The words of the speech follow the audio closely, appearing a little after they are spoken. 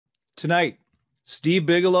Tonight, Steve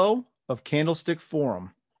Bigalow of Candlestick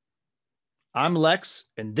Forum. I'm Lex,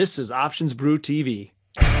 and this is Options Brew TV.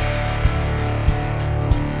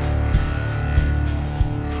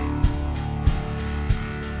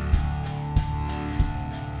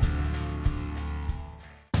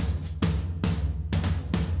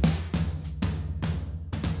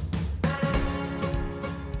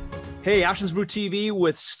 Hey, Options Brew TV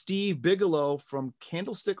with Steve Bigalow from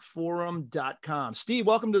candlestickforum.com. Steve,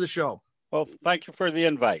 welcome to the show. Well, thank you for the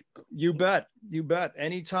invite. You bet. You bet.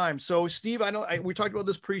 Anytime. So, Steve, we talked about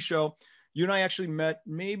this pre-show. You and I actually met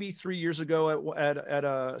maybe 3 years ago at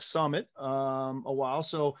a summit a while.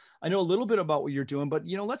 So I know a little bit about what you're doing, but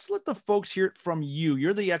let's let the folks hear it from you.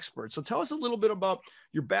 You're the expert. So tell us a little bit about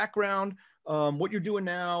your background, what you're doing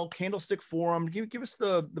now, Candlestick Forum. Give us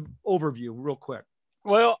the overview real quick.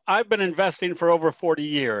 Well, I've been investing for over 40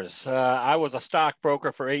 years. I was a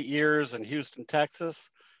stockbroker for 8 years in Houston, Texas,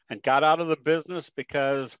 and got out of the business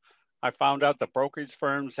because I found out the brokerage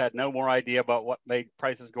firms had no more idea about what made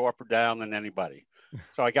prices go up or down than anybody.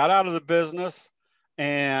 So I got out of the business,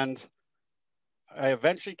 and I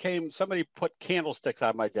eventually somebody put candlesticks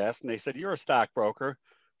on my desk, and they said, "You're a stockbroker.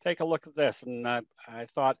 Take a look at this." And I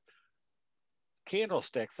thought,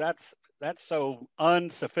 candlesticks, that's so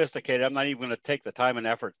unsophisticated. I'm not even going to take the time and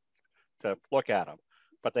effort to look at them.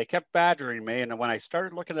 But they kept badgering me. And when I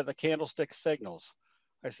started looking at the candlestick signals,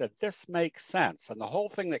 I said, this makes sense. And the whole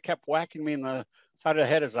thing that kept whacking me in the side of the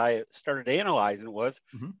head as I started analyzing was,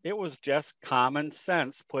 it was just common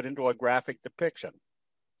sense put into a graphic depiction.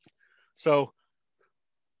 So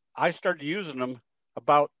I started using them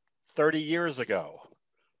about 30 years ago.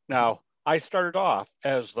 Now, I started off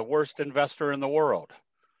as the worst investor in the world.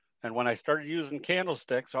 And when I started using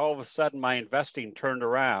candlesticks, all of a sudden my investing turned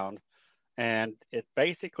around, and it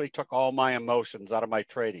basically took all my emotions out of my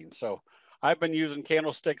trading. So I've been using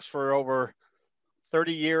candlesticks for over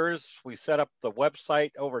 30 years. We set up the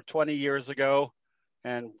website over 20 years ago,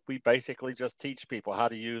 and we basically just teach people how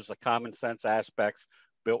to use the common sense aspects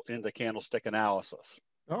built into candlestick analysis.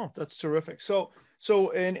 Oh, that's terrific. So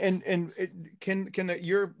can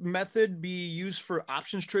your method be used for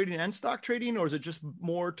options trading and stock trading, or is it just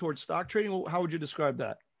more towards stock trading? How would you describe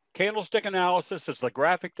that? Candlestick analysis is the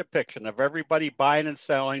graphic depiction of everybody buying and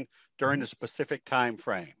selling during a specific time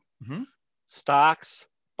frame. Stocks,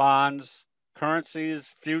 bonds,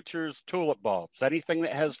 currencies, futures, tulip bulbs, anything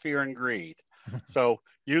that has fear and greed. So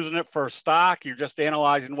using it for stock, you're just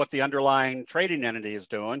analyzing what the underlying trading entity is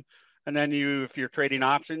doing. And then if you're trading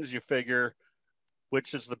options, you figure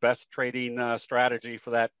which is the best trading strategy for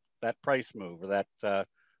that price move or that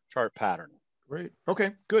chart pattern. Great.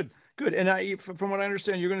 Okay, good. And from what I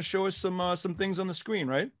understand, you're going to show us some things on the screen,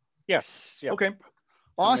 right? Yes. Yep. Okay.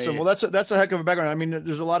 Awesome. Well, that's a heck of a background. I mean,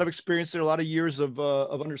 there's a lot of experience there, a lot of years of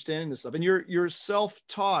understanding this stuff. And you're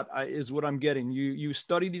self-taught is what I'm getting. You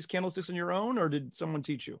study these candlesticks on your own, or did someone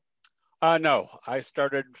teach you? No, I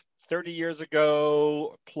started 30 years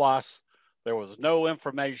ago plus. There was no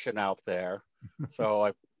information out there.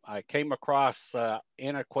 So I came across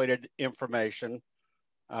antiquated information,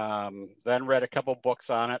 then read a couple books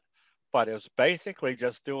on it, but it was basically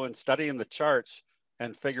just studying the charts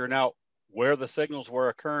and figuring out where the signals were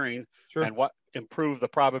occurring and what improved the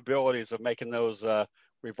probabilities of making those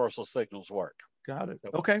reversal signals work. Got it.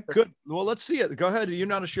 Okay, good. Well, let's see it. Go ahead. You're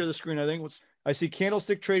not to share the screen, I think. I see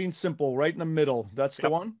candlestick trading simple right in the middle. That's the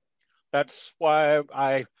one? That's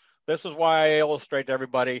why this is why I illustrate to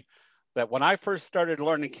everybody that when I first started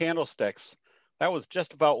learning candlesticks, that was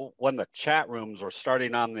just about when the chat rooms were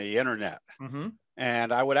starting on the internet.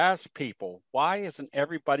 And I would ask people, why isn't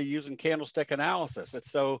everybody using candlestick analysis?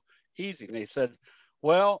 It's so easy. And they said,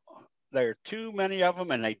 well, there are too many of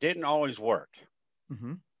them and they didn't always work.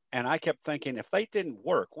 And I kept thinking, if they didn't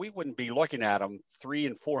work, we wouldn't be looking at them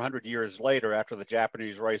 300 and 400 years later after the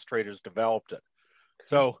Japanese rice traders developed it.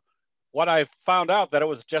 So what I found out that it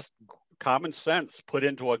was just common sense put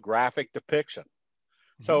into a graphic depiction.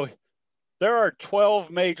 So there are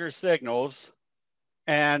 12 major signals,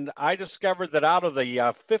 and I discovered that out of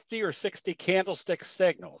the 50 or 60 candlestick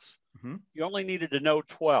signals, you only needed to know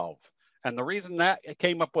 12. And the reason that it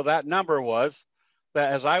came up with that number was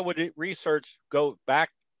that as I would go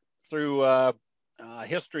back through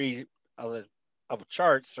history of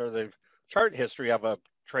charts, or the chart history of a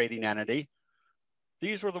trading entity,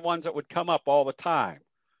 these were the ones that would come up all the time,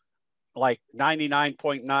 like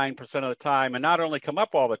 99.9% of the time, and not only come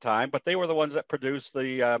up all the time, but they were the ones that produced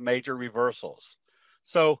the major reversals.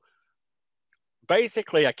 So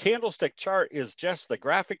basically, a candlestick chart is just the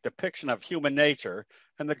graphic depiction of human nature,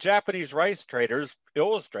 and the Japanese rice traders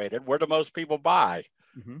illustrated where do most people buy.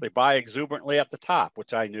 Mm-hmm. They buy exuberantly at the top,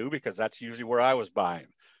 which I knew because that's usually where I was buying.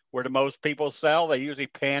 Where do most people sell? They usually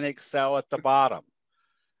panic sell at the bottom.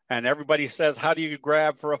 And everybody says, how do you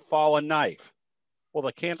grab for a fallen knife? Well,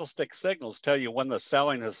 the candlestick signals tell you when the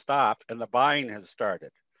selling has stopped and the buying has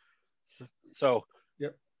started. So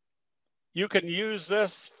yep. You can use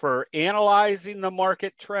this for analyzing the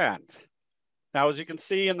market trend. Now, as you can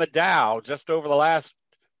see in the Dow, just over the last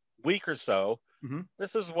week or so, mm-hmm.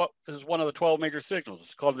 This is one of the 12 major signals.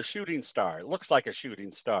 It's called the shooting star. It looks like a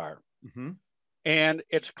shooting star. Mm-hmm. And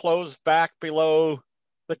it's closed back below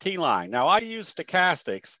the T line. Now, I use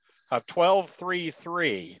stochastics of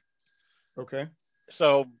 12.33. Okay.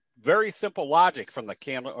 So very simple logic from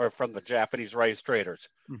the Japanese rice traders.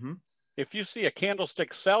 Mm-hmm. If you see a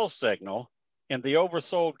candlestick sell signal in the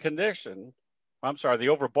oversold condition, the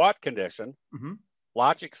overbought condition, mm-hmm.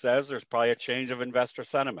 logic says there's probably a change of investor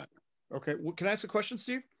sentiment. Okay. Well, can I ask a question,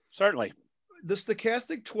 Steve? Certainly. The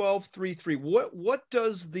stochastic 12.33. What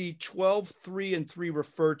does the 12.3 and 3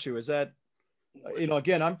 refer to? Is that,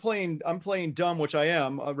 again, I'm playing dumb, which I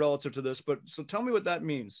am relative to this, but so tell me what that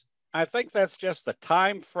means. I think that's just the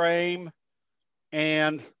time frame,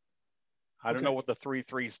 and I don't know what the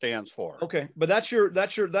 3.3 stands for. Okay, but that's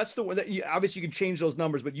the one that obviously you can change those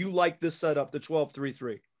numbers, but you like this setup, the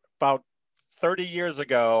 12.33. About 30 years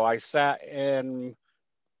ago, I sat in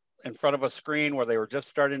front of a screen where they were just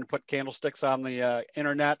starting to put candlesticks on the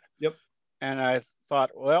internet. Yep. And I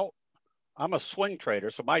thought, well, I'm a swing trader,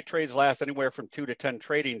 so my trades last anywhere from 2 to 10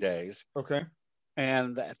 trading days. Okay.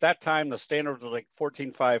 And at that time, the standard was like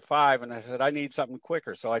 14.55, and I said, I need something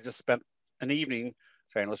quicker. So I just spent an evening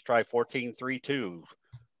saying, let's try 14.32,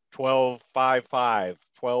 12.55,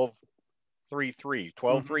 12.33.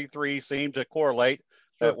 12.33 seemed to correlate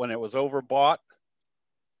that when it was overbought,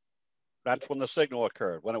 that's when the signal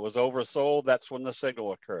occurred. When it was oversold, that's when the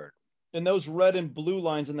signal occurred. And those red and blue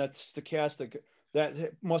lines in that stochastic, that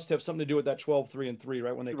must have something to do with that 12.3 and 3,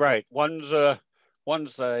 right? When they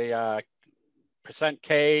one's a percent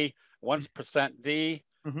K, one's percent D,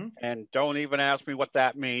 mm-hmm. and don't even ask me what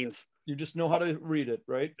that means. You just know how to read it,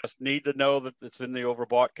 right? Just need to know that it's in the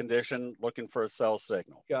overbought condition, looking for a sell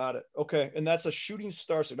signal. Got it. Okay, and that's a shooting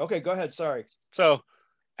star signal. Okay, go ahead. Sorry. So.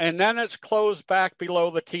 And then it's closed back below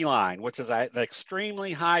the T line, which is an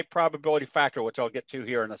extremely high probability factor, which I'll get to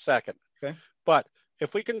here in a second. Okay. But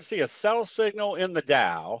if we can see a sell signal in the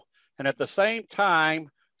Dow and at the same time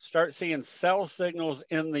start seeing sell signals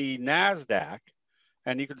in the NASDAQ,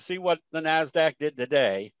 and you can see what the NASDAQ did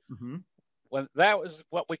today, mm-hmm. when that was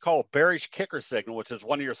what we call a bearish kicker signal, which is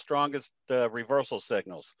one of your strongest reversal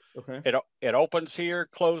signals. Okay. It opens here,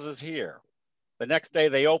 closes here. The next day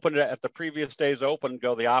they opened it at the previous day's open,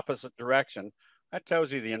 go the opposite direction. That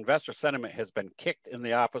tells you the investor sentiment has been kicked in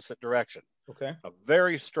the opposite direction. Okay. A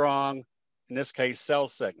very strong, in this case, sell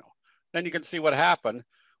signal. Then you can see what happened.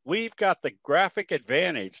 We've got the graphic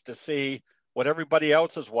advantage to see what everybody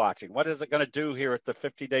else is watching. What is it going to do here at the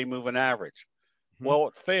 50-day moving average? Mm-hmm. Well,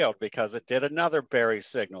 it failed because it did another bearish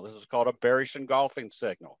signal. This is called a bearish engulfing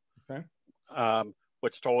signal, okay.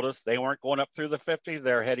 Which told us they weren't going up through the 50,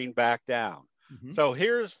 they're heading back down. Mm-hmm. So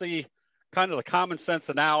here's the kind of the common sense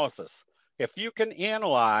analysis. If you can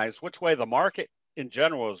analyze which way the market in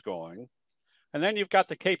general is going, and then you've got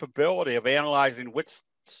the capability of analyzing which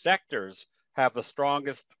sectors have the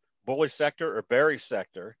strongest bullish sector or bearish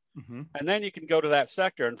sector, mm-hmm. and then you can go to that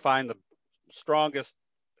sector and find the strongest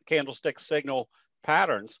candlestick signal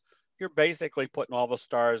patterns, you're basically putting all the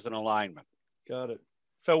stars in alignment. Got it.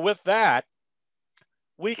 So with that,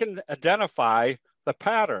 we can identify the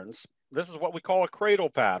patterns. This is what we call a cradle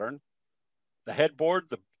pattern. The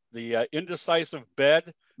headboard, the indecisive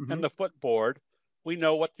bed, mm-hmm. and the footboard, we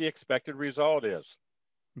know what the expected result is.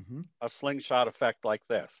 Mm-hmm. A slingshot effect like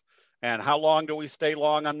this. And how long do we stay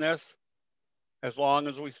long on this? As long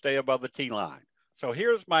as we stay above the T line. So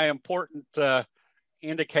here's my important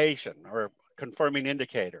indication or confirming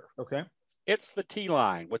indicator. Okay. It's the T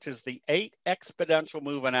line, which is the 8 exponential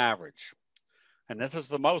moving average. And this is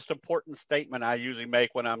the most important statement I usually make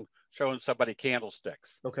when I'm showing somebody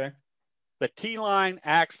candlesticks. Okay. The T line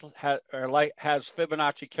has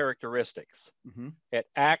Fibonacci characteristics. Mm-hmm. It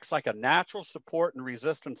acts like a natural support and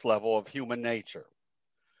resistance level of human nature.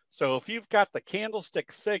 So if you've got the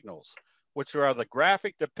candlestick signals, which are the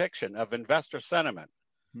graphic depiction of investor sentiment,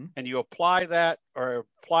 mm-hmm. and you apply that or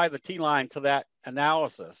apply the T line to that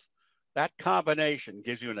analysis, that combination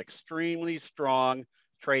gives you an extremely strong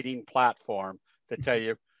trading platform to tell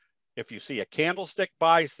you if you see a candlestick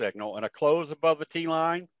buy signal and a close above the T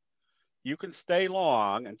line, you can stay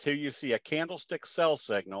long until you see a candlestick sell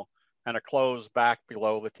signal and a close back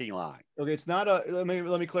below the T line. Okay, it's not a, let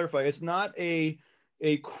me clarify. It's not a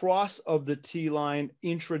a cross of the T line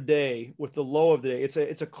intraday with the low of the day.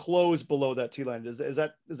 It's a close below that T line. Is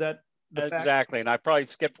that the fact? Exactly. And I probably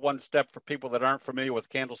skipped one step for people that aren't familiar with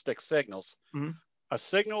candlestick signals. Mm-hmm. A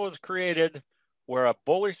signal is created where a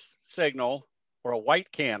bullish signal or a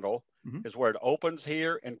white candle is where it opens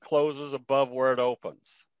here and closes above where it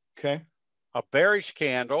opens. Okay. A bearish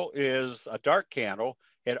candle is a dark candle.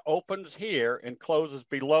 It opens here and closes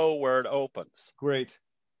below where it opens. Great.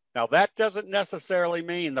 Now, that doesn't necessarily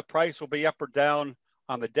mean the price will be up or down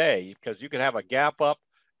on the day, because you could have a gap up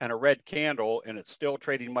and a red candle and it's still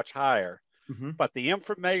trading much higher. Mm-hmm. But the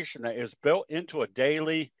information that is built into a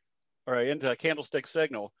daily or into a candlestick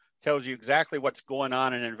signal tells you exactly what's going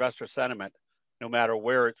on in investor sentiment, no matter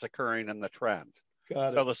where it's occurring in the trend.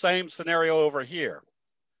 Got So it. the same scenario over here.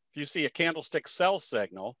 If you see a candlestick sell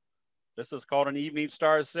signal, this is called an evening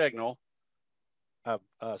star signal, a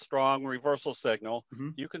strong reversal signal, Mm-hmm.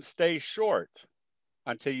 you can stay short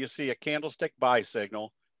until you see a candlestick buy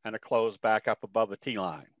signal and a close back up above the T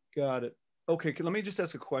line. Got it. Okay, let me just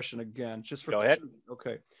ask a question again, just for. Go ahead.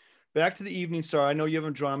 Okay, back to the evening star. I know you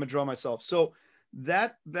haven't drawn. I'm gonna draw myself. So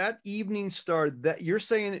that evening star, that you're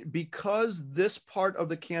saying, because this part of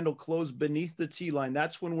the candle closed beneath the T line,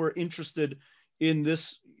 that's when we're interested in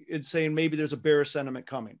this. It's saying maybe there's a bearish sentiment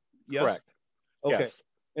coming. Yes. Correct. Okay. Yes.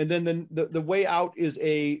 And then the way out is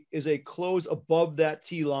a close above that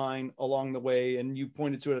T line along the way, and you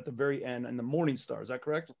pointed to it at the very end and the morning star. Is that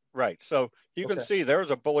correct? Right. So you can see there's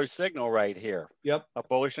a bullish signal right here. Yep. A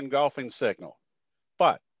bullish engulfing signal,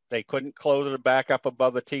 but they couldn't close it back up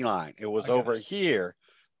above the T line. It was over here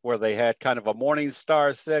where they had kind of a morning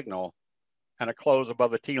star signal and a close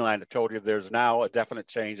above the T line that told you there's now a definite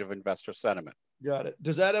change of investor sentiment. Got it.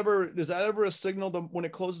 Does that ever a signal when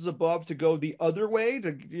it closes above to go the other way,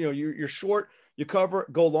 to, you're short, you cover,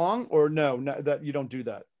 go long, or no, that you don't do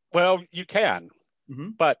that? Well, you can, mm-hmm.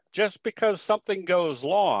 but just because something goes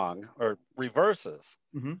long or reverses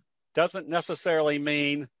mm-hmm. doesn't necessarily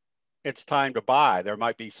mean it's time to buy. There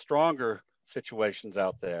might be stronger situations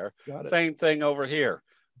out there. Same thing over here.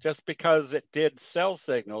 Just because it did sell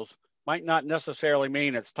signals might not necessarily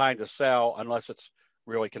mean it's time to sell unless it's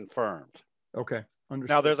really confirmed. Okay.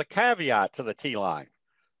 Understood. Now, there's a caveat to the T line.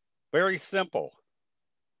 Very simple.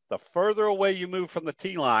 The further away you move from the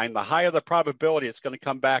T line, the higher the probability it's going to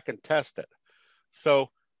come back and test it. So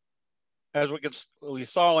as we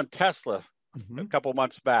saw in Tesla a couple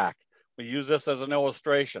months back, we use this as an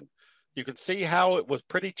illustration. You can see how it was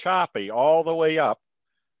pretty choppy all the way up.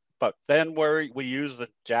 But then where we use the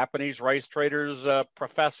Japanese rice traders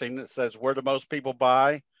professing that says, where do most people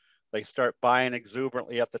buy? They start buying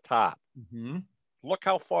exuberantly at the top. Mm-hmm. Look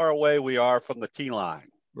how far away we are from the T line.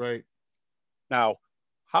 Right. Now,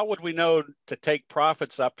 how would we know to take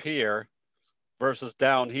profits up here versus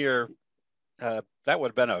down here? That would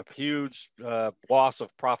have been a huge loss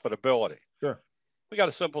of profitability. Sure. We got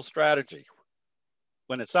a simple strategy.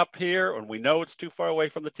 When it's up here and we know it's too far away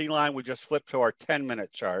from the T line, we just flip to our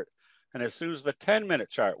 10-minute chart. And as soon as the 10-minute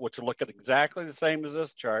chart, which will look at exactly the same as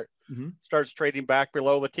this chart, starts trading back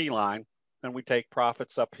below the T line, then we take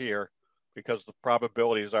profits up here because the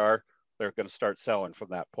probabilities are they're going to start selling from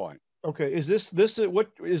that point. Okay. Is this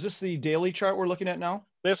the daily chart we're looking at now?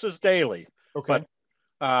 This is daily. Okay.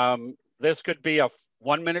 But this could be a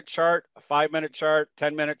 1-minute chart, a 5-minute chart,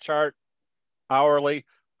 10-minute chart, hourly,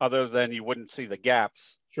 other than you wouldn't see the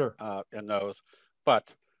gaps in those.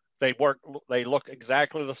 But they look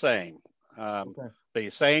exactly the same. The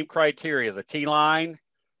same criteria. The T line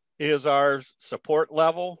is our support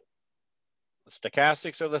level. The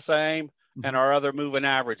stochastics are the same, and our other moving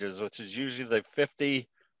averages, which is usually the 50,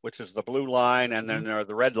 which is the blue line, and then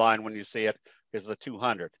the red line when you see it is the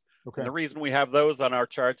 200. Okay. And the reason we have those on our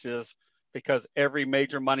charts is because every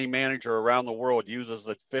major money manager around the world uses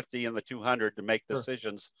the 50 and the 200 to make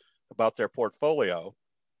decisions about their portfolio.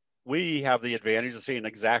 We have the advantage of seeing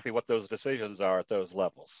exactly what those decisions are at those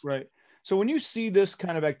levels. Right. So when you see this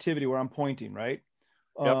kind of activity where I'm pointing, right,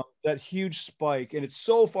 that huge spike, and it's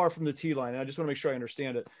so far from the T line, and I just want to make sure I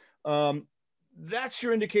understand it. That's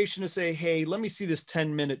your indication to say, hey, let me see this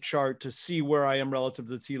 10-minute chart to see where I am relative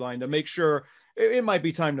to the T line, to make sure it might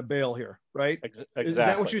be time to bail here, right? Exactly. Is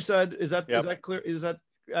that what you said? Is that clear? Is that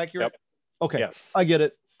accurate? Yep. Okay. Yes. I get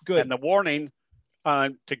it. Good. And the warning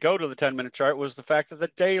to go to the 10-minute chart was the fact that the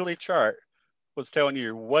daily chart was telling you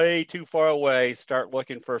you're way too far away, start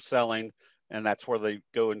looking for selling, and that's where they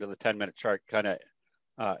go into the 10-minute chart, kind of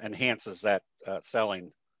enhances that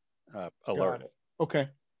selling alert. Got it. Okay.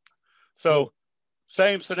 So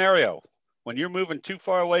same scenario. When you're moving too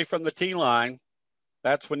far away from the T line,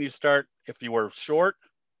 that's when you start, if you were short,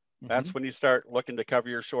 That's when you start looking to cover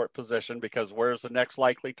your short position, because where's the next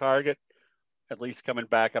likely target? At least coming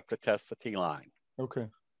back up to test the T line. Okay.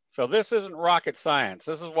 So this isn't rocket science.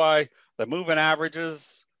 This is why the moving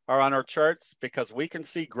averages are on our charts, because we can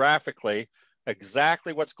see graphically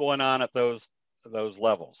exactly what's going on at those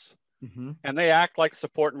levels. And they act like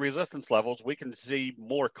support and resistance levels. We can see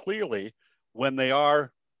more clearly when they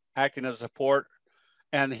are acting as support.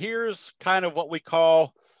 And here's kind of what we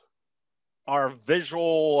call our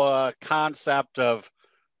visual concept of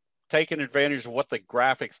taking advantage of what the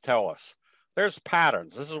graphics tell us. There's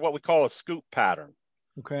patterns. This is what we call a scoop pattern.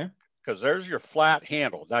 Okay. Because there's your flat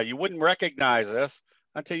handle. Now, you wouldn't recognize this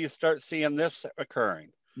until you start seeing this occurring.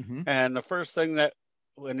 And the first thing that,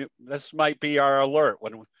 this might be our alert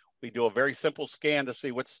when we do a very simple scan to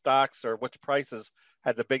see which stocks or which prices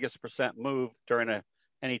had the biggest percent move during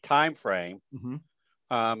any time frame.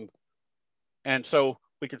 And so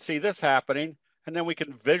we can see this happening, and then we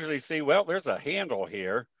can visually see, well, there's a handle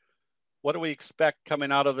here. What do we expect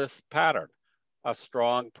coming out of this pattern? A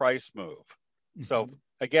strong price move. So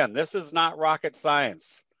again, this is not rocket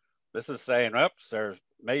science. This is saying, oops,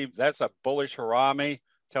 maybe that's a bullish harami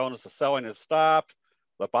telling us the selling has stopped.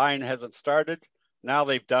 The buying hasn't started. Now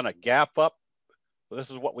they've done a gap up. This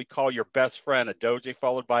is what we call your best friend, a doji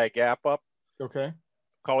followed by a gap up. Okay.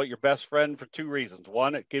 Call it your best friend for two reasons.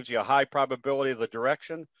 One, it gives you a high probability of the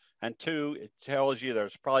direction. And two, it tells you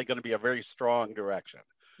there's probably going to be a very strong direction.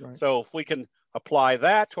 Right. So if we can apply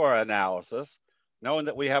that to our analysis, knowing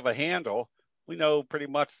that we have a handle, we know pretty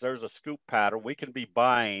much there's a scoop pattern. We can be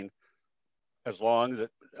buying as long as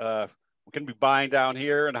we can be buying down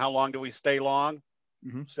here. And how long do we stay long?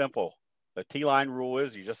 Simple. The T-line rule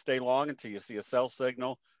is you just stay long until you see a sell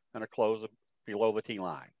signal and a close below the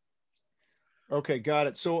T-line. Okay, got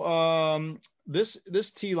it. So this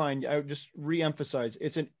T-line, I would just re-emphasize,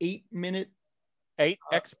 it's an 8-minute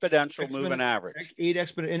exponential moving average. 8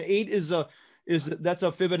 exponent, and 8 that's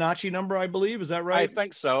a Fibonacci number, I believe. Is that right? I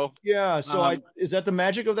think so. Yeah. So is that the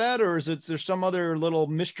magic of that, or there's some other little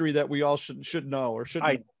mystery that we all should know or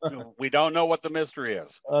shouldn't? We don't know what the mystery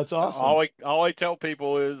is. That's awesome. All I tell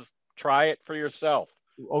people is try it for yourself.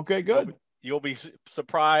 Okay, good. You'll be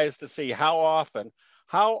surprised to see how often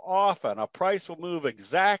a price will move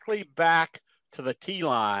exactly back to the T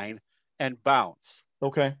line and bounce.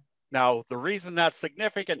 Okay. Now, the reason that's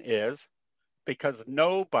significant is because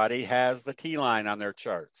nobody has the T line on their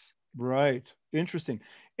charts. Right. Interesting.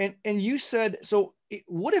 And you said, so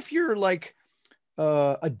what if you're like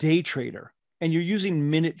a day trader and you're using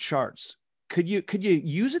minute charts? Could you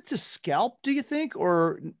use it to scalp, do you think?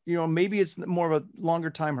 Or, maybe it's more of a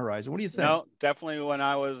longer time horizon. What do you think? No, definitely when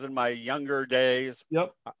I was in my younger days,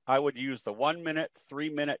 I would use the 1 minute, 3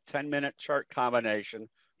 minute, 10-minute chart combination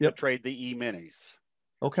to trade the E-minis.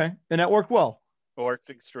 Okay. And that worked well. Worked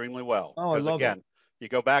extremely well. Oh, I love it. You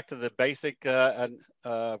go back to the basic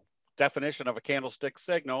definition of a candlestick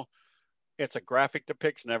signal. It's a graphic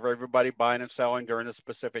depiction of everybody buying and selling during a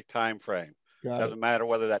specific time frame. Doesn't matter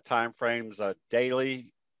whether that time frame's a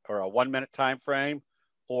daily or a 1 minute time frame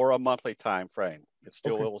or a monthly time frame. It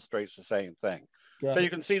still illustrates the same thing. You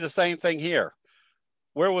can see the same thing here.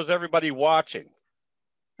 Where was everybody watching?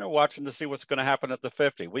 They're watching to see what's going to happen at the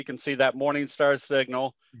 50. We can see that morning star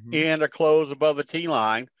signal and a close above the T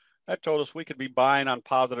line. That told us we could be buying on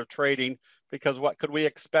positive trading, because what could we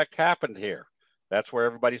expect happened here? That's where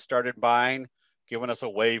everybody started buying, giving us a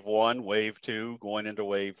wave 1, wave 2, going into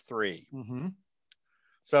wave 3.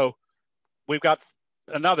 So we've got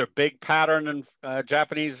another big pattern in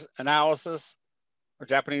Japanese analysis, or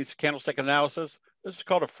Japanese candlestick analysis. This is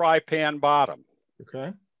called a fry pan bottom.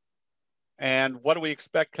 Okay. And what do we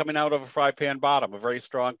expect coming out of a fry pan bottom? A very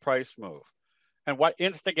strong price move. And what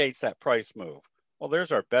instigates that price move? Well,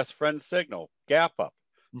 there's our best friend signal, gap up.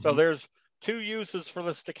 So there's two uses for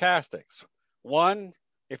the stochastics. One,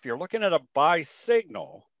 if you're looking at a buy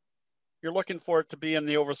signal, you're looking for it to be in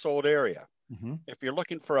the oversold area. If you're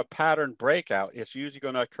looking for a pattern breakout, it's usually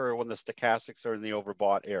going to occur when the stochastics are in the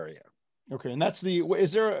overbought area. Okay, and that's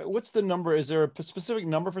what's the number? Is there a specific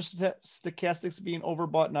number for stochastics being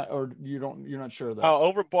overbought? You're not sure of that?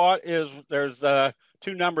 Overbought there's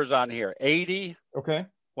two numbers on here. 80. Okay.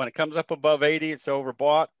 When it comes up above 80, it's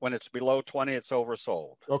overbought. When it's below 20, it's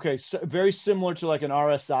oversold. Okay, so very similar to like an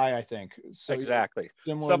RSI, I think. So exactly.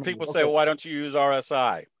 Some people say, well, why don't you use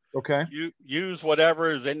RSI? Okay. You use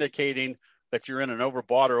whatever is indicating that you're in an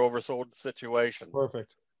overbought or oversold situation.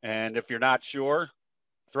 Perfect. And if you're not sure,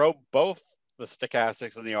 throw both the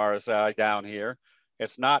stochastics and the RSI down here.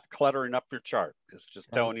 It's not cluttering up your chart. It's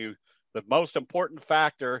just telling you the most important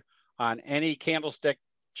factor on any candlestick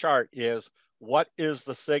chart is what is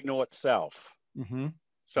the signal itself.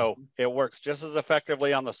 So it works just as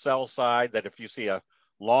effectively on the sell side, that if you see a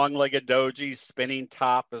long-legged doji, spinning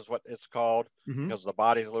top is what it's called, because the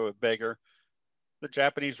body's a little bit bigger. The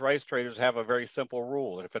Japanese rice traders have a very simple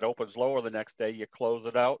rule that if it opens lower the next day, you close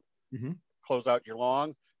it out, close out your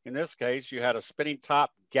long. In this case, you had a spinning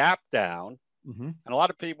top gap down, and a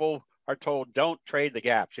lot of people are told, don't trade the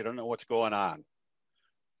gaps. You don't know what's going on.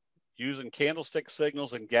 Using candlestick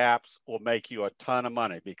signals and gaps will make you a ton of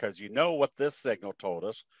money, because you know what this signal told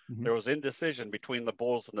us. There was indecision between the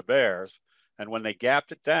bulls and the bears. And when they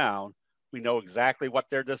gapped it down, we know exactly what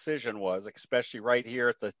their decision was, especially right here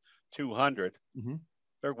at the 200.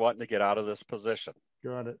 They're wanting to get out of this position.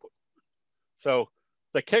 Got it. So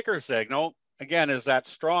the kicker signal, again, is that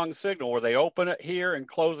strong signal where they open it here and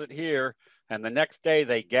close it here, and the next day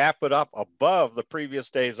they gap it up above the previous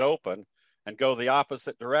day's open and go the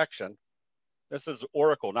opposite direction. This is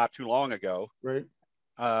Oracle not too long ago. Right.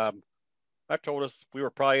 That told us we were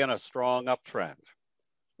probably in a strong uptrend.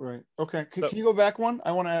 Right. Okay. Can you go back one?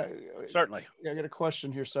 I want to. Certainly. Yeah, I got a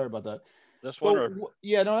question here. Sorry about that. This one? Or?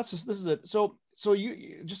 Yeah, no, this is it. So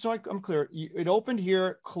you just so I'm clear, it opened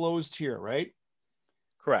here, closed here, right?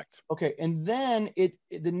 Correct. Okay, and then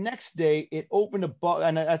the next day it opened above,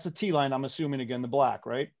 and that's a T line. I'm assuming again the black,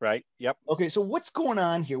 right? Right. Yep. Okay, so what's going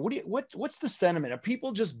on here? What's the sentiment? Are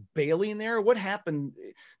people just bailing there? What happened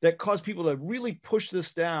that caused people to really push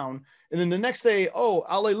this down? And then the next day, oh,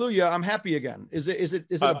 hallelujah, I'm happy again. Is it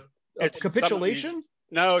a capitulation?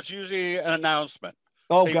 No, it's usually an announcement.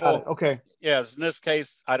 Oh, people, got it. Okay. Yes, in this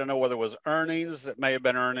case, I don't know whether it was earnings. It may have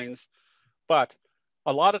been earnings, but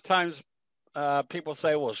a lot of times people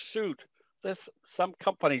say, well, shoot, some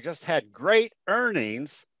company just had great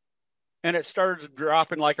earnings and it started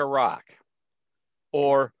dropping like a rock.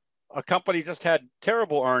 Or a company just had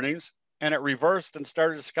terrible earnings and it reversed and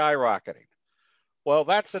started skyrocketing. Well,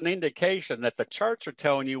 that's an indication that the charts are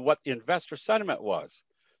telling you what the investor sentiment was.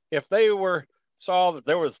 If they saw that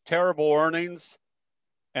there was terrible earnings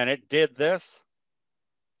and it did this,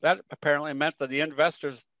 that apparently meant that the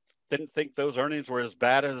investors didn't think those earnings were as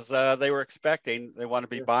bad as they were expecting. They want to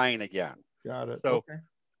be buying again. Got it. So, okay.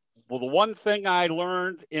 Well, the one thing I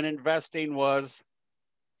learned in investing was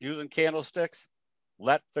using candlesticks,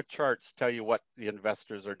 let the charts tell you what the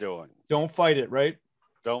investors are doing. Don't fight it, right?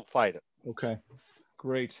 Don't fight it. Okay,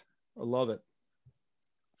 great. I love it.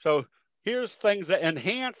 So here's things that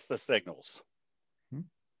enhance the signals.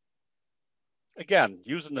 Again,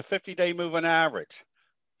 using the 50-day moving average.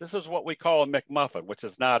 This is what we call a McMuffin, which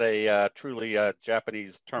is not a truly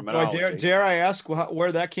Japanese terminology. Dare I ask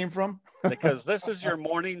where that came from? Because this is your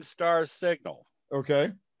morning star signal.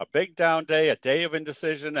 Okay. A big down day, a day of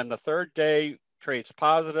indecision, and the third day trades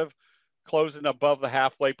positive, closing above the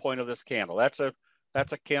halfway point of this candle. That's a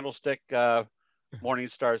candlestick morning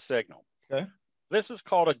star signal. Okay. This is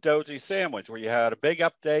called a doji sandwich, where you had a big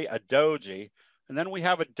up day, a doji, and then we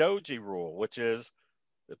have a doji rule, which is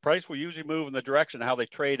the price will usually move in the direction of how they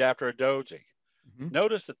trade after a doji.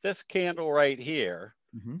 Notice that this candle right here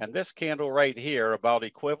and this candle right here are about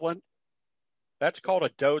equivalent. That's called a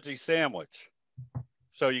doji sandwich.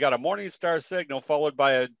 So you got a morning star signal followed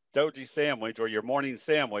by a doji sandwich, or your morning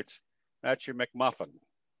sandwich. That's your McMuffin.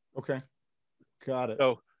 Okay. Got it.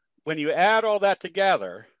 So when you add all that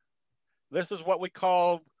together, this is what we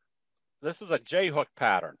call, this is a J-hook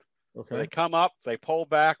pattern. Okay. They come up, they pull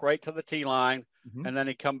back right to the T line, and then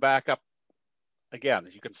they come back up again.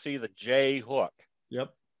 You can see the J hook. Yep.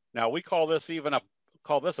 Now we call this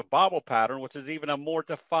a bobble pattern, which is even a more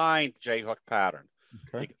defined J hook pattern.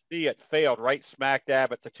 Okay. You can see it failed right smack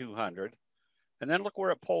dab at the 200. And then look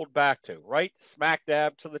where it pulled back to, right smack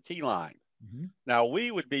dab to the T line. Now we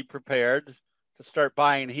would be prepared to start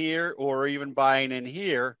buying here, or even buying in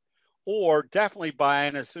here, or definitely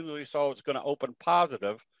buying as soon as we saw it's going to open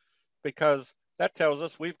positive, because that tells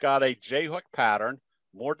us we've got a J-hook pattern,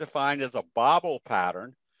 more defined as a bobble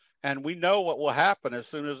pattern, and we know what will happen as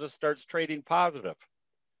soon as this starts trading positive.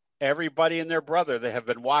 Everybody and their brother, they have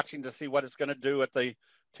been watching to see what it's going to do at the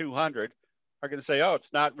 200, are going to say, oh,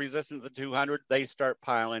 it's not resistant to the 200. They start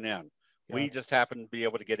piling in. We just happen to be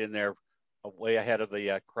able to get in there way ahead of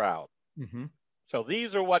the crowd. So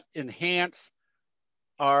these are what enhance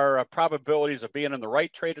our probabilities of being in the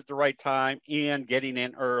right trade at the right time and getting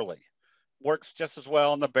in early. Works just as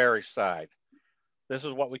well on the bearish side. This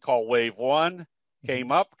is what we call wave one.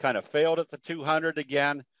 Came up, kind of failed at the 200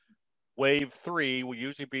 again. Wave three will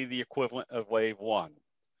usually be the equivalent of wave one.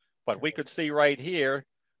 But we could see right here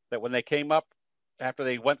that when they came up, after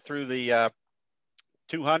they went through the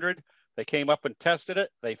 200, they came up and tested it.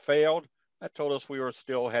 They failed. That told us we were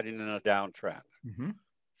still heading in a downtrend.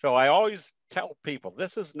 So I always tell people,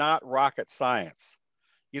 this is not rocket science.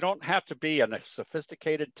 You don't have to be a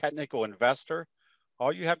sophisticated technical investor.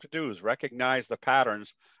 All you have to do is recognize the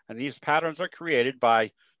patterns, and these patterns are created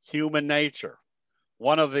by human nature.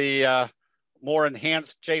 One of the more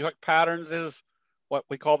enhanced J-hook patterns is what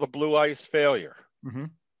we call the blue ice failure,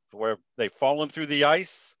 where they've fallen through the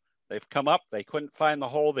ice, they've come up, they couldn't find the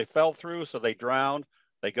hole they fell through, so they drowned,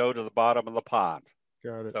 they go to the bottom of the pond.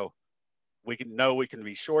 Got it. So we can know we can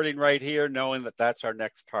be shorting right here, knowing that that's our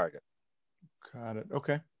next target. Got it.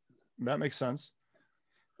 Okay. That makes sense.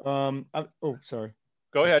 Sorry.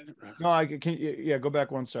 Go ahead. No, I can. Yeah, go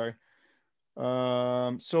back one. Sorry.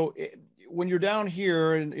 When you're down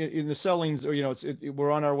here in the sellings, or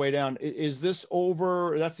we're on our way down. Is this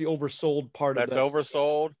over? That's the oversold part of that. That's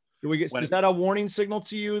oversold. Do we get? Is that a warning signal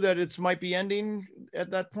to you that it's might be ending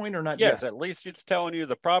at that point or not? Yes, yet? At least it's telling you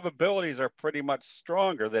the probabilities are pretty much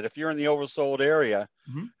stronger. That if you're in the oversold area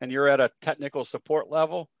and you're at a technical support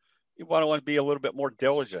level, you want to be a little bit more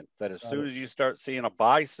diligent. That as soon as you start seeing a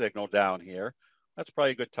buy signal down here, that's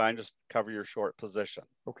probably a good time to cover your short position.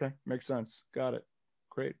 Okay, makes sense. Got it.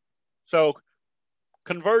 Great. So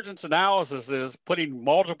convergence analysis is putting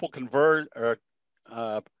multiple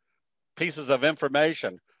pieces of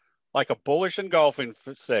information, like a bullish engulfing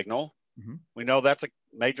signal. We know that's a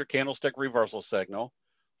major candlestick reversal signal,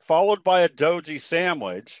 followed by a doji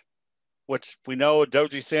sandwich, which we know a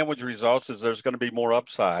doji sandwich results is there's going to be more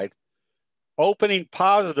upside. Opening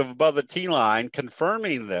positive above the T-line,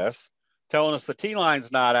 confirming this, telling us the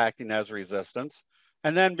T-line's not acting as resistance,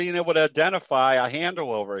 and then being able to identify a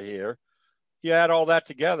handle over here. You add all that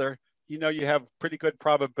together, you have pretty good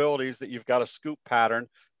probabilities that you've got a scoop pattern,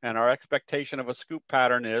 and our expectation of a scoop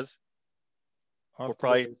pattern is we're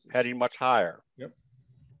probably heading much higher. Yep.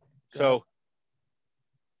 So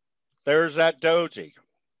there's that doji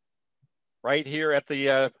right here at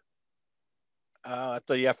the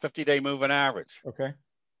 50-day moving average. Okay.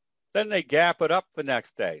 Then they gap it up the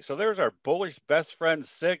next day. So there's our bullish best friend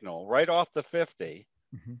signal right off the 50,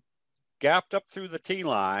 gapped up through the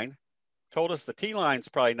T-line, told us the T-line's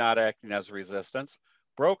probably not acting as resistance,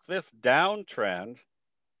 broke this downtrend.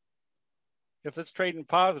 If it's trading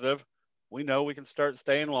positive, we know we can start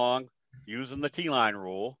staying long using the T-line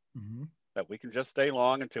rule, that we can just stay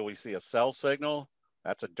long until we see a sell signal.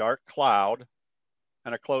 That's a dark cloud,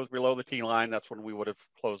 and a close below the T-line. That's when we would have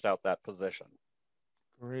closed out that position.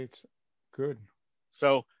 Great. Good.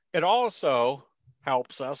 So it also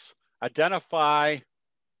helps us identify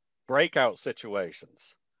breakout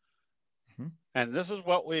situations. And this is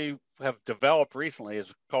what we have developed recently.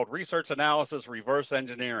 Is called research analysis reverse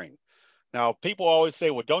engineering. Now, people always say,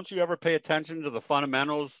 well, don't you ever pay attention to the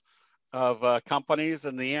fundamentals of companies?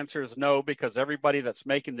 And the answer is no, because everybody that's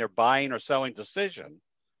making their buying or selling decision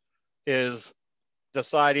is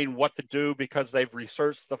deciding what to do because they've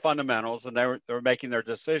researched the fundamentals and they're making their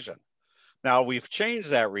decision. Now, we've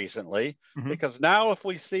changed that recently because now if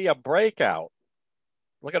we see a breakout,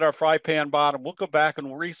 look at our fry pan bottom, we'll go back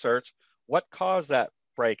and research what caused that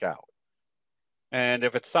breakout. And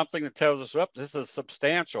if it's something that tells us, oh, this is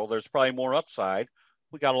substantial, there's probably more upside,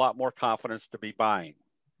 we got a lot more confidence to be buying.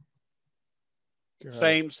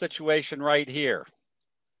 Same situation right here.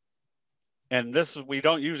 And this is, we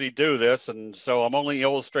don't usually do this. And so I'm only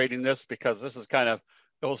illustrating this because this is kind of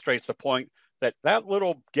illustrates the point that that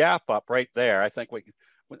little gap up right there, I think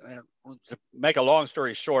to make a long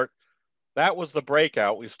story short, that was the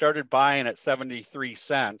breakout. We started buying at 73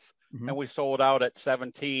 cents and we sold out at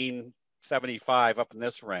 17.75 up in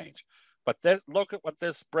this range. But look at what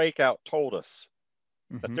this breakout told us,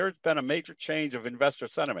 that there's been a major change of investor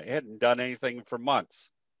sentiment. It hadn't done anything for months.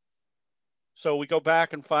 So we go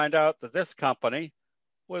back and find out that this company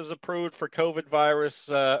was approved for COVID virus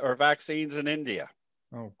or vaccines in India.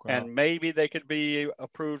 Oh, wow. And maybe they could be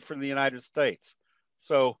approved from the United States.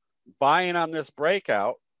 So buying on this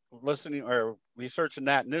breakout, listening or researching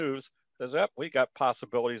that news, says, yep, we got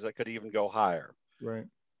possibilities that could even go higher. Right.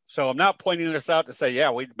 So I'm not pointing this out to say,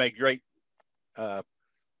 yeah, we'd make great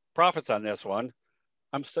profits on this one.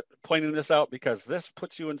 I'm pointing this out because this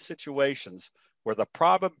puts you in situations where the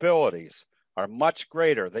probabilities are much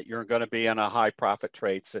greater that you're going to be in a high profit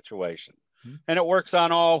trade situation. And it works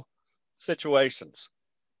on all situations.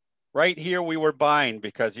 Right here, we were buying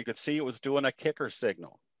because you could see it was doing a kicker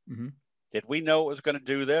signal. Did we know it was going to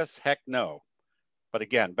do this? Heck no. But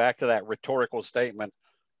again, back to that rhetorical statement,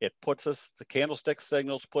 it puts us, the candlestick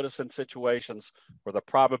signals put us in situations where the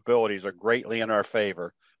probabilities are greatly in our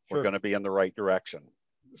favor. We're going to be in the right direction.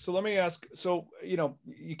 So let me ask, so,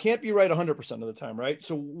 you can't be right 100% of the time, right?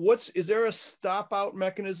 So is there a stop out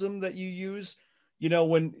mechanism that you use,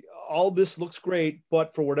 when all this looks great,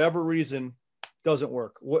 but for whatever reason, doesn't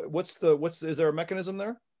work. Is there a mechanism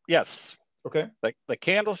there? Yes. Okay. The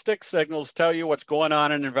candlestick signals tell you what's going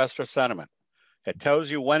on in investor sentiment. It tells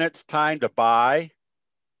you when it's time to buy,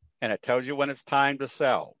 and it tells you when it's time to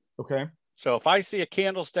sell. Okay. So if I see a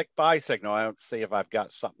candlestick buy signal, I don't see if I've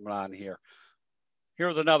got something on here.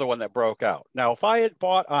 Here's another one that broke out. Now, if I had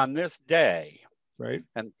bought on this day, right,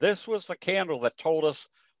 and this was the candle that told us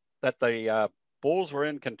that the bulls were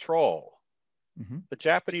in control, the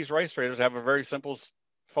Japanese rice traders have a very simple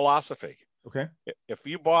philosophy. Okay. If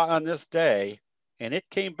you bought on this day and it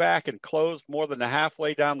came back and closed more than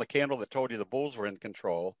halfway down the candle that told you the bulls were in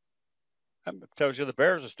control, it tells you the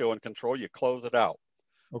bears are still in control, you close it out.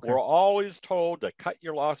 Okay. We're always told to cut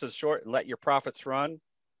your losses short and let your profits run,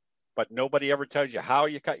 but nobody ever tells you how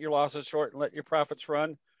you cut your losses short and let your profits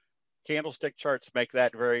run. Candlestick charts make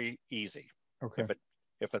that very easy. Okay.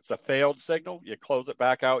 If it's a failed signal, you close it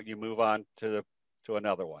back out, you move on to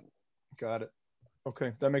another one. Got it.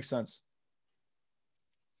 Okay, that makes sense.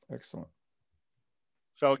 Excellent.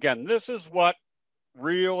 So again, this is what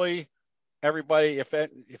really everybody, if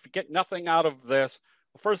you get nothing out of this,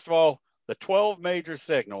 first of all, the 12 major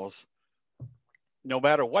signals, no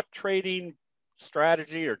matter what trading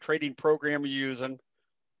strategy or trading program you're using,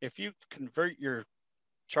 if you convert your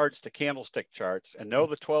charts to candlestick charts and know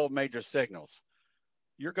the 12 major signals,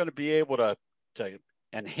 you're going to be able to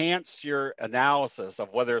enhance your analysis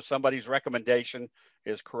of whether somebody's recommendation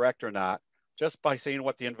is correct or not, just by seeing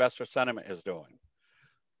what the investor sentiment is doing.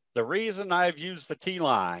 The reason I've used the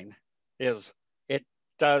T-line is it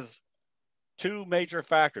does two major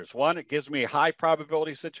factors. One, it gives me high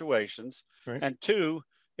probability situations. Right. And two,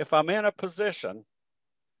 if I'm in a position,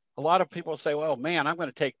 a lot of people say, well, man, I'm going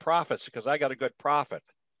to take profits because I got a good profit.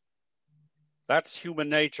 That's human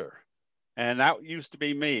nature. And that used to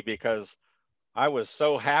be me because I was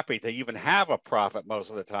so happy to even have a profit most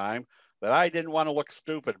of the time that I didn't want to look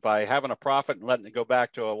stupid by having a profit and letting it go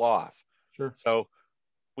back to a loss. Sure. So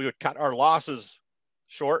we would cut our losses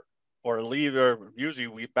short or leave, or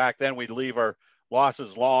usually back then we'd leave our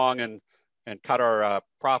losses long and cut our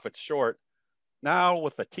profits short. Now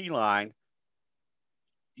with the T-line,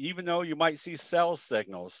 even though you might see sell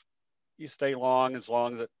signals, you stay long as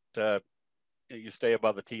it, you stay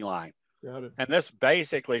above the T-line. Got it. And this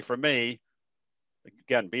basically, for me,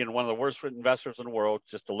 again, being one of the worst investors in the world,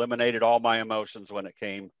 just eliminated all my emotions when it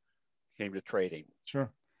came to trading.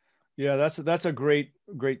 Sure. Yeah, that's a great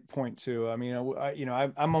point too. I mean,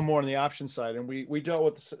 I'm more on the option side, and we dealt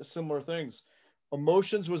with similar things.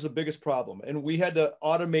 Emotions was the biggest problem, and we had to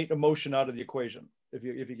automate emotion out of the equation, if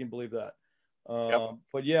you can believe that. Yep.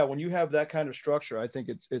 But yeah, when you have that kind of structure, I think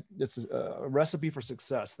it's a recipe for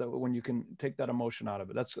success. That when you can take that emotion out of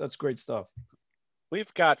it, that's great stuff.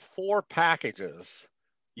 We've got 4 packages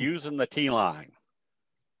using the T-line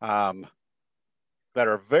that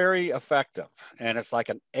are very effective, and it's like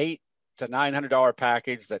an $800 to $900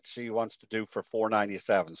 package that she wants to do for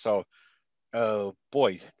 $497. So, oh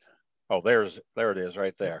boy, there it is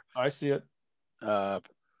right there. I see it.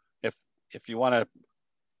 If you want to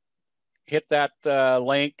hit that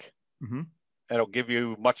link, it'll give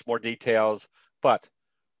you much more details. But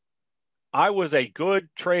I was a good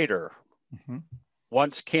trader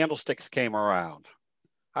once candlesticks came around.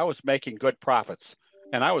 I was making good profits,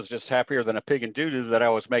 and I was just happier than a pig in doo-doo that I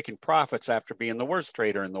was making profits after being the worst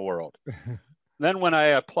trader in the world. Then when I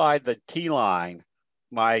applied the T-line,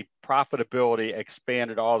 my profitability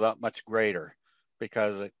expanded all that much greater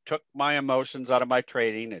because it took my emotions out of my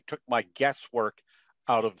trading. It took my guesswork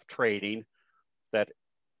out of trading, that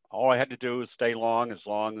all I had to do is stay long as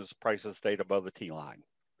prices stayed above the T-line.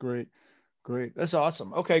 Great. That's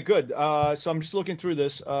awesome. Okay, good. So I'm just looking through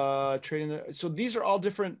this trading. So these are all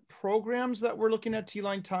different programs that we're looking at,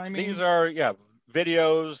 T-line timing. These are,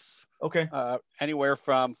 videos. Okay. Anywhere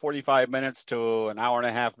from 45 minutes to an hour and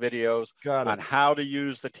a half videos on how to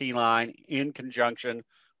use the T-line in conjunction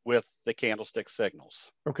with the candlestick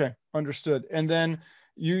signals. Okay, understood. And then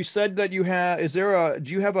you said that you have,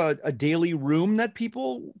 do you have a daily room that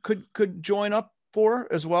people could join up for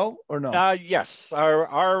as well, or no? Yes.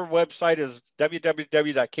 Our website is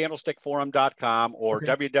www.candlestickforum.com or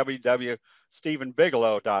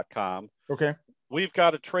www.stephenbigalow.com. Okay. We've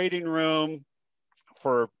got a trading room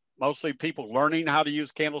for mostly people learning how to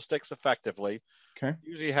use candlesticks effectively. Okay.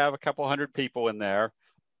 Usually have a couple hundred people in there.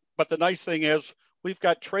 But the nice thing is we've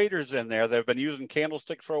got traders in there that have been using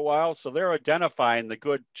candlesticks for a while, so they're identifying the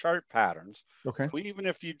good chart patterns. Okay. So even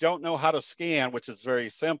if you don't know how to scan, which is very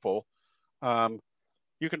simple,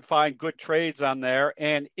 you can find good trades on there.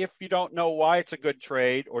 And if you don't know why it's a good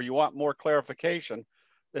trade or you want more clarification,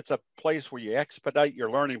 it's a place where you expedite your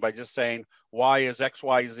learning by just saying, why is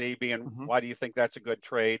XYZ being, why do you think that's a good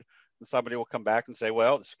trade? And somebody will come back and say,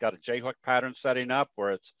 well, it's got a J-hook pattern setting up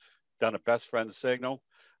where it's done a best friend signal.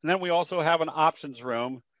 And then we also have an options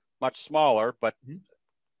room, much smaller, but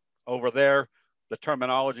over there, the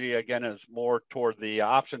terminology, again, is more toward the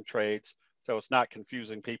option trades. So it's not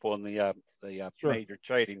confusing people in the major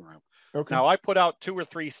trading room. Okay. Now, I put out 2 or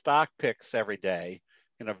 3 stock picks every day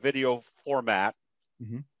in a video format.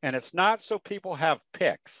 And it's not so people have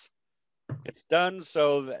picks. It's done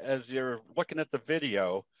so that as you're looking at the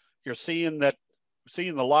video, you're seeing the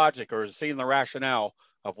logic or seeing the rationale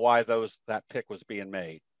of why that pick was being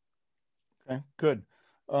made. Okay, good.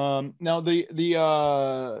 Now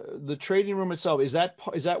the trading room itself, is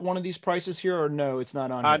that one of these prices here, or no, it's not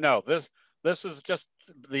on here? No, this is just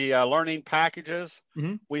the learning packages.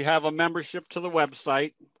 We have a membership to the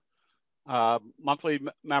website, monthly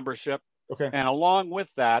membership. Okay. And along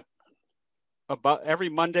with that, about every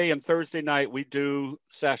Monday and Thursday night, we do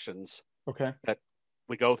sessions. Okay. That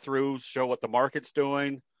we go through, show what the market's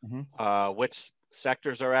doing, which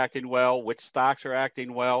sectors are acting well, which stocks are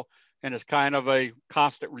acting well. And it's kind of a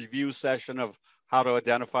constant review session of how to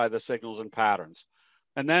identify the signals and patterns.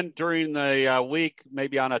 And then during the week,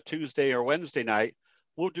 maybe on a Tuesday or Wednesday night,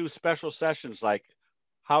 we'll do special sessions like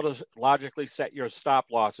how to logically set your stop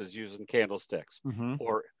losses using candlesticks,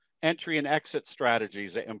 or entry and exit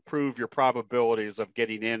strategies that improve your probabilities of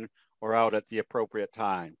getting in or out at the appropriate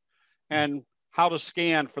time, and how to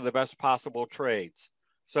scan for the best possible trades.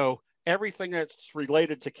 So everything that's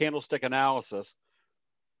related to candlestick analysis,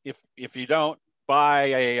 if you don't buy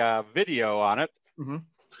a video on it,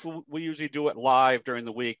 we usually do it live during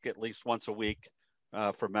the week, at least once a week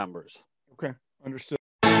for members. Okay, understood.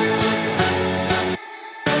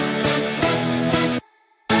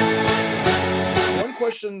 One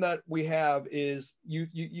question that we have is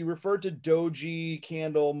you referred to doji,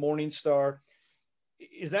 candle, Morningstar.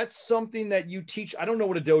 Is that something that you teach? I don't know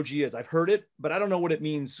what a doji is. I've heard it, but I don't know what it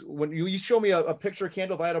means. When you show me a picture of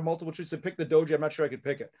candle, if I had a multiple choice to pick the doji, I'm not sure I could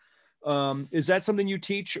pick it. Is that something you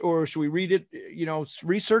teach, or should we read it,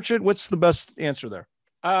 research it? What's the best answer there?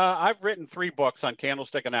 I've written 3 books on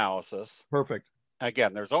candlestick analysis. Perfect.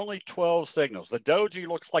 Again, there's only 12 signals. The doji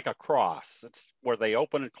looks like a cross. It's where they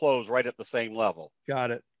open and close right at the same level. Got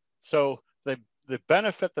it. So the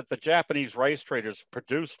benefit that the Japanese rice traders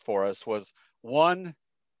produced for us was, one,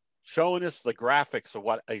 showing us the graphics of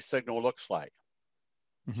what a signal looks like.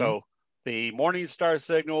 So the Morningstar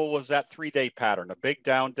signal was that 3-day pattern, a big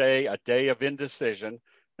down day, a day of indecision,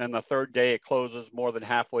 and the third day it closes more than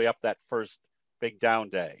halfway up that first big down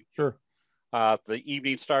day. Sure. The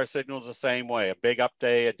evening star signal is the same way, a big up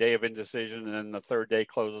day, a day of indecision, and then the third day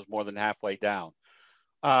closes more than halfway down.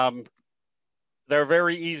 They're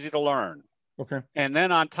very easy to learn. Okay. And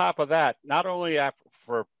then on top of that, not only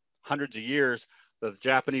for hundreds of years, the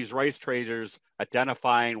Japanese rice traders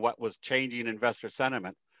identifying what was changing investor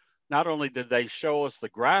sentiment, not only did they show us the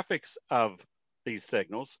graphics of these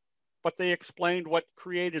signals, but they explained what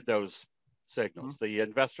created those signals, the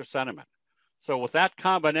investor sentiment. So with that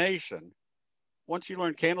combination, once you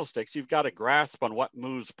learn candlesticks, you've got a grasp on what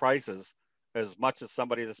moves prices as much as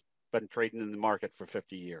somebody that's been trading in the market for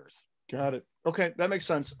 50 years. Got it. Okay, that makes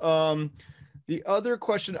sense. The other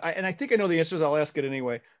question, and I think I know the answers, I'll ask it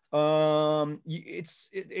anyway.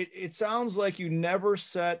 It sounds like you never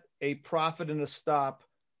set a profit and a stop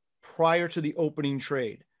prior to the opening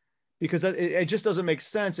trade, because it just doesn't make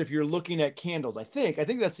sense if you're looking at candles. I think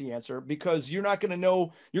that's the answer, because you're not going to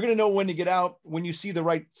know, you're going to know when to get out when you see the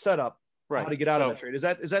right setup, how to get out of that trade. Is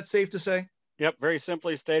that safe to say? Yep. Very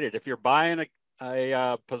simply stated, if you're buying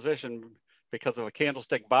a position because of a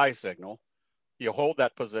candlestick buy signal, you hold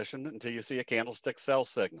that position until you see a candlestick sell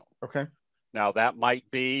signal. Okay. Now that might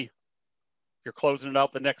be you're closing it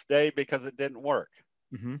out the next day because it didn't work.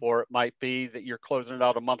 Or it might be that you're closing it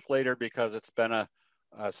out a month later because it's been a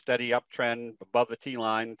steady uptrend above the T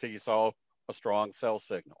line until you saw a strong sell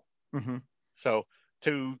signal. So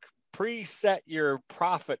to preset your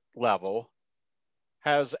profit level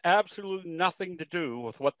has absolutely nothing to do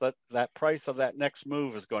with what that price of that next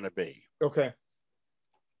move is going to be. Okay.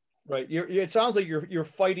 Right. It sounds like you're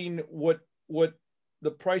fighting what the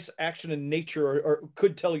price action in nature or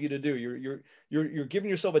could tell you to do. You're giving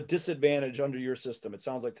yourself a disadvantage under your system. It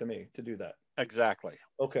sounds like to me to do that. Exactly.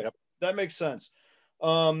 Okay. Yep. That makes sense.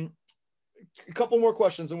 A couple more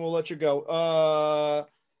questions and we'll let you go.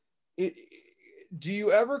 Do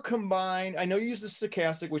you ever combine, I know you use the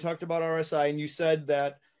stochastic, we talked about RSI, and you said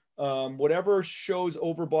that whatever shows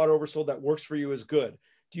overbought or oversold that works for you is good.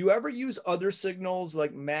 do you ever use other signals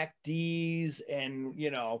like MACDs and,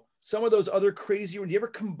 you know, some of those other crazy, do you ever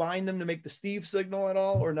combine them to make the Steve signal at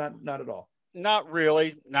all, or not at all? Not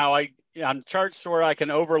really. Now, on chart sort, I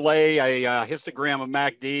can overlay a histogram of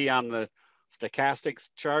MACD on the stochastics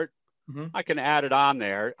chart. Mm-hmm. I can add it on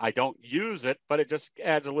there. I don't use it, but it just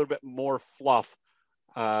adds a little bit more fluff,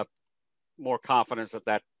 more confidence that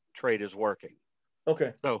that trade is working.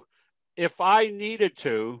 Okay. So if I needed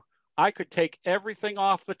to, I could take everything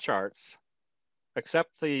off the charts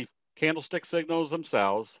except the candlestick signals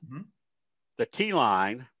themselves, mm-hmm. the T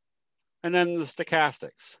line, and then the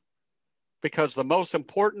stochastics. Because the most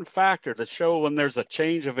important factor to show when there's a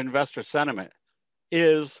change of investor sentiment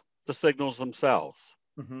is the signals themselves.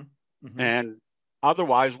 Mm-hmm. Mm-hmm. And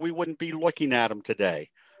otherwise, we wouldn't be looking at them today.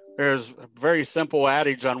 There's a very simple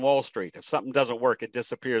adage on Wall Street. If something doesn't work, it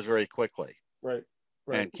disappears very quickly. Right.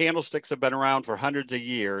 Right. And candlesticks have been around for hundreds of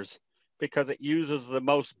years because it uses the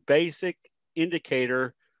most basic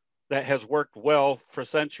indicator that has worked well for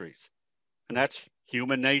centuries, and that's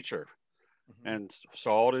human nature. Mm-hmm. And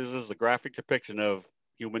so all it is a graphic depiction of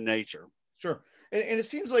human nature. Sure. And it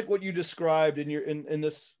seems like what you described in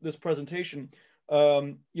this presentation,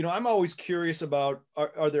 you know, I'm always curious about,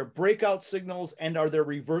 are there breakout signals and are there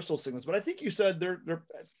reversal signals? But I think you said they're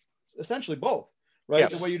essentially both, right?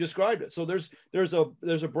 Yes. The way you described it. So there's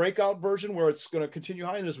a breakout version where it's going to continue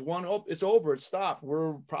high, and there's one, oh, it's over, it's stopped.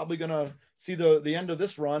 We're probably going to see the end of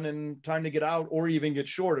this run and time to get out, or even get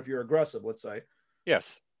short if you're aggressive, let's say.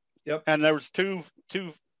 Yes. Yep. And there was two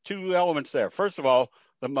elements there. First of all,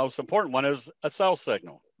 the most important one is a sell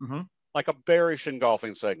signal, mm-hmm. like a bearish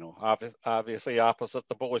engulfing signal, obviously opposite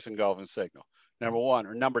the bullish engulfing signal, number one.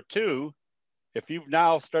 Or number two, if you've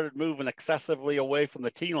now started moving excessively away from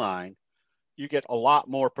the T line, you get a lot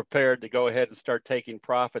more prepared to go ahead and start taking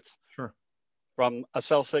profits sure. from a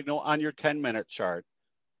sell signal on your 10-minute chart,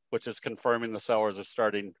 which is confirming the sellers are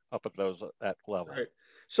starting up at that level. Right.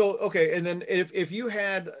 So, okay. And then if you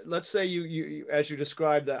had, let's say you as you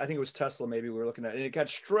described that, I think it was Tesla, maybe we were looking at, and it got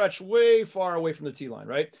stretched way far away from the T line,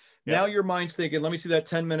 right? Yeah. Now your mind's thinking, let me see that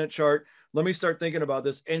 10-minute chart. Let me start thinking about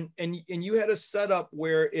this. And you had a setup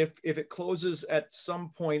where if it closes at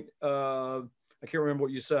some point, I can't remember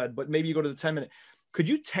what you said, but maybe you go to the 10-minute. Could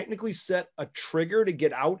you technically set a trigger to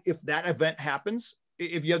get out if that event happens?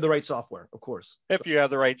 If you have the right software, of course. If you have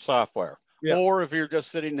the right software. Yeah. Or if you're just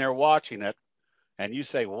sitting there watching it and you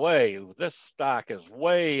say, this stock is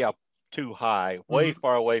way up too high, way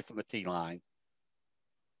far away from the T line.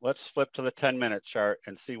 Let's flip to the 10-minute chart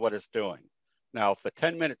and see what it's doing. Now, if the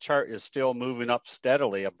 10-minute chart is still moving up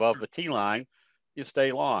steadily above the T line, you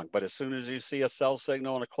stay long. But as soon as you see a sell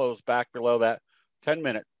signal and a close back below that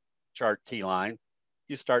 10-minute chart T line,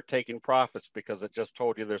 you start taking profits because it just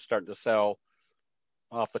told you they're starting to sell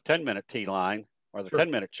off the 10-minute T line or the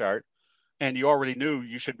 10-minute chart. And you already knew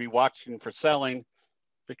you should be watching for selling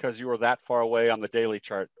because you were that far away on the daily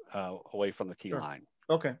chart away from the T line.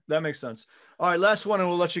 Okay, that makes sense. All right, last one, and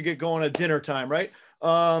we'll let you get going at dinner time, right?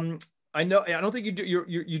 I don't think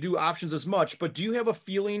you do options as much, but do you have a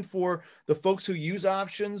feeling for the folks who use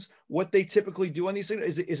options, what they typically do on these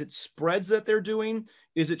things? Is it spreads that they're doing?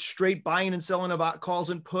 Is it straight buying and selling of calls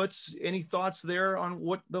and puts? Any thoughts there on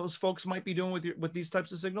what those folks might be doing with these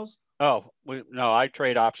types of signals? Oh, no, I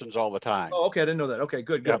trade options all the time. Oh, okay, I didn't know that. Okay,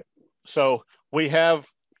 good. Yep. So we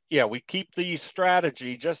keep the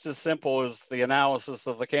strategy just as simple as the analysis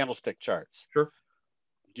of the candlestick charts. Sure.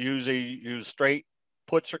 Use straight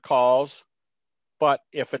puts or calls, but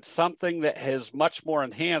if it's something that is much more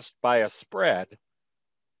enhanced by a spread,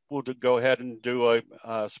 we'll go ahead and do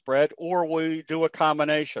a spread, or we do a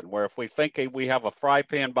combination where if we think we have a fry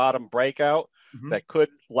pan bottom breakout that could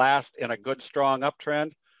last in a good strong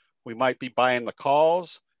uptrend, we might be buying the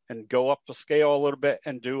calls and go up the scale a little bit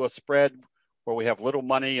and do a spread where we have little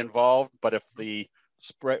money involved, but if the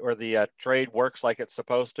spread or the trade works like it's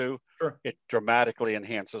supposed to, it dramatically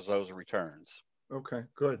enhances those returns. Okay,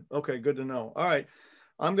 good. Okay, good to know. All right.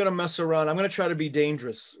 I'm going to mess around. I'm going to try to be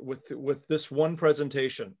dangerous with this one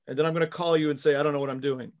presentation. And then I'm going to call you and say, I don't know what I'm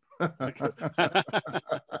doing.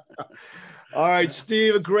 All right,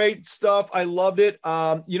 Steve, great stuff. I loved it.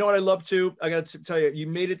 You know what I love too? I got to tell you, you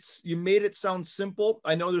made it sound simple.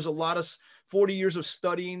 I know there's a lot of 40 years of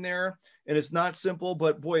studying there, and it's not simple,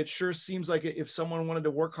 but boy, it sure seems like if someone wanted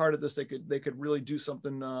to work hard at this, they could really do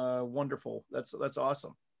something wonderful. That's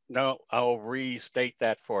awesome. No, I'll restate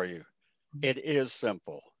that for you. It is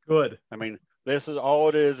simple. Good. I mean, this is all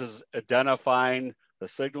it is identifying the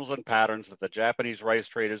signals and patterns that the Japanese rice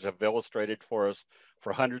traders have illustrated for us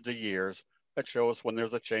for hundreds of years that show us when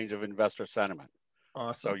there's a change of investor sentiment.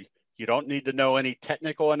 Awesome. So you don't need to know any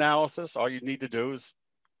technical analysis. All you need to do is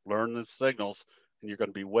learn the signals, and you're going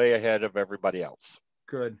to be way ahead of everybody else.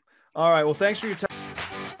 Good. All right. Well, thanks for your time.